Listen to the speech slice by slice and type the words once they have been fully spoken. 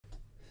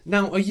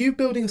Now, are you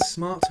building a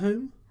smart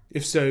home?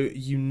 If so,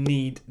 you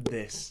need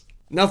this.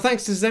 Now,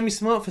 thanks to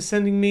Zemismart for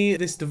sending me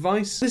this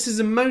device. This is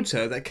a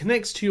motor that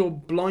connects to your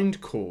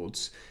blind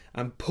cords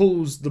and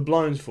pulls the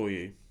blinds for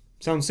you.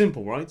 Sounds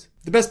simple, right?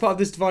 The best part of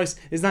this device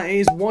is that it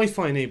is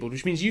Wi-Fi enabled,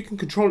 which means you can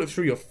control it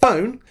through your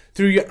phone,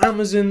 through your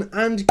Amazon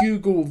and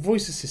Google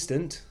voice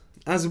assistant,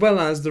 as well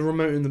as the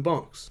remote in the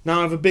box. Now,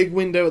 I have a big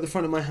window at the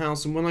front of my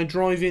house, and when I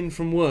drive in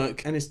from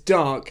work and it's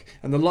dark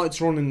and the lights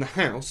are on in the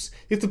house,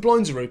 if the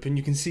blinds are open,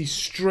 you can see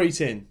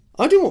straight in.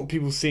 I don't want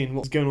people seeing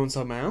what's going on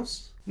inside my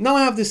house. Now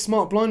I have this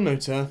smart blind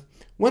motor.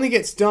 When it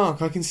gets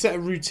dark, I can set a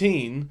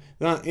routine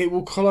that it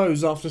will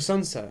close after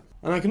sunset.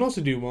 And I can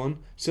also do one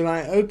so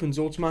that it opens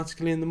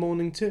automatically in the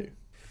morning too.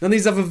 Now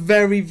these have a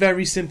very,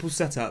 very simple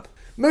setup.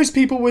 Most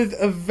people with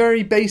a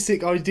very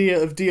basic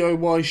idea of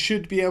DIY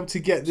should be able to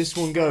get this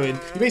one going.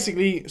 You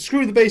basically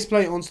screw the base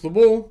plate onto the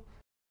wall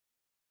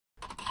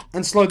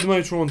and slide the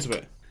motor onto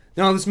it.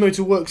 Now this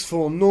motor works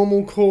for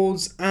normal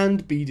cords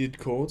and beaded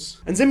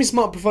cords, and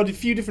Zemismart provided a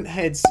few different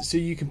heads so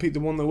you can pick the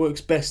one that works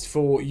best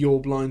for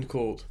your blind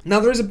cord. Now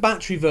there is a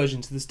battery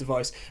version to this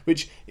device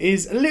which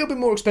is a little bit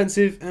more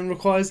expensive and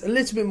requires a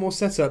little bit more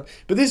setup,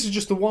 but this is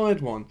just the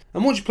wired one,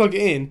 and once you plug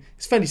it in,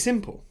 it's fairly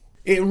simple.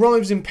 It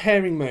arrives in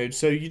pairing mode,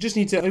 so you just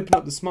need to open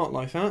up the Smart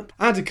Life app,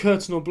 add a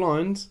curtain or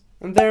blind,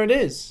 and there it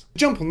is.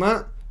 Jump on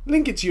that,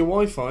 link it to your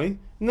Wi-Fi,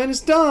 and then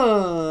it's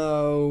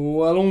done.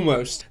 Well,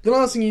 almost. The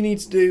last thing you need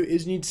to do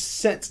is you need to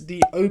set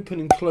the open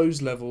and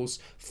close levels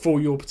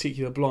for your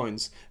particular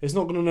blinds. It's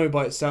not going to know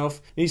by itself.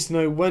 It needs to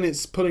know when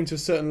it's pulling to a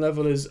certain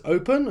level is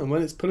open and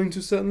when it's pulling to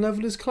a certain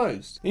level is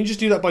closed. And you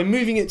just do that by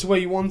moving it to where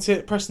you want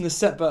it, pressing the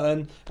set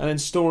button, and then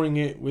storing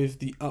it with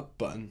the up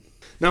button.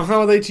 Now,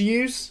 how are they to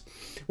use?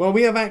 Well,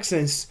 we have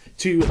access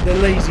to the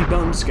lazy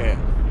button scale.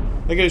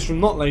 It goes from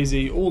not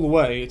lazy all the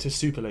way to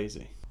super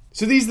lazy.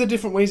 So these are the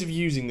different ways of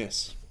using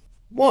this.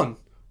 1.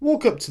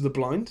 Walk up to the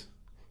blind,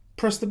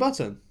 press the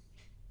button.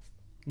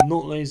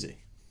 Not lazy.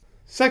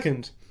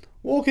 2nd,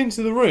 walk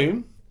into the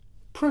room,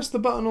 press the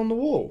button on the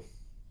wall.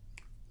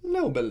 A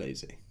little bit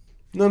lazy.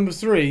 Number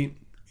 3,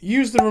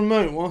 use the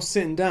remote while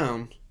sitting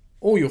down,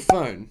 or your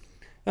phone.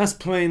 That's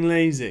plain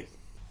lazy.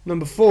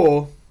 Number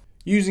 4,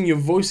 using your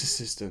voice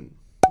assistant.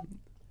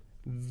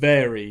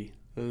 Very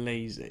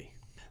lazy.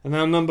 And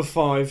now number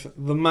 5,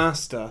 the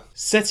master.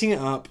 Setting it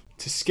up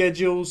to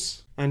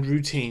schedules and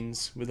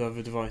routines with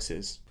other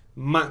devices.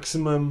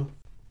 Maximum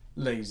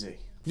lazy.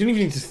 You don't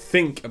even need to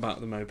think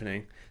about them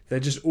opening. They're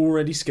just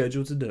already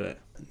scheduled to do it.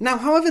 Now,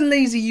 however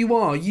lazy you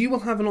are, you will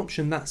have an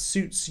option that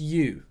suits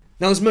you.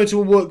 Now, this motor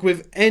will work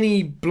with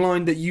any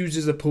blind that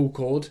uses a pull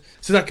cord.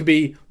 So that could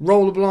be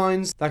roller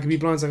blinds, that could be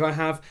blinds like I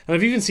have, and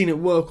I've even seen it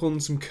work on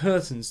some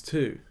curtains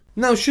too.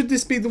 Now, should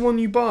this be the one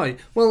you buy?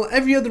 Well,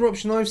 every other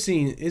option I've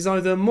seen is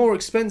either more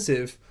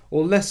expensive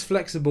or less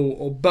flexible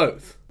or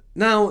both.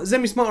 Now,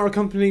 Zemismart are a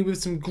company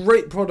with some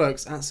great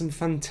products at some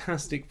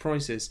fantastic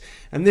prices,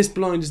 and this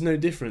blind is no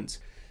different.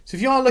 So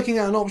if you are looking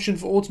at an option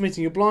for automating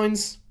your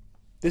blinds,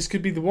 this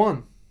could be the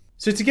one.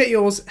 So to get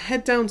yours,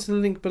 head down to the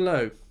link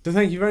below. So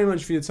thank you very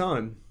much for your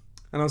time,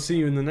 and I'll see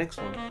you in the next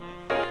one.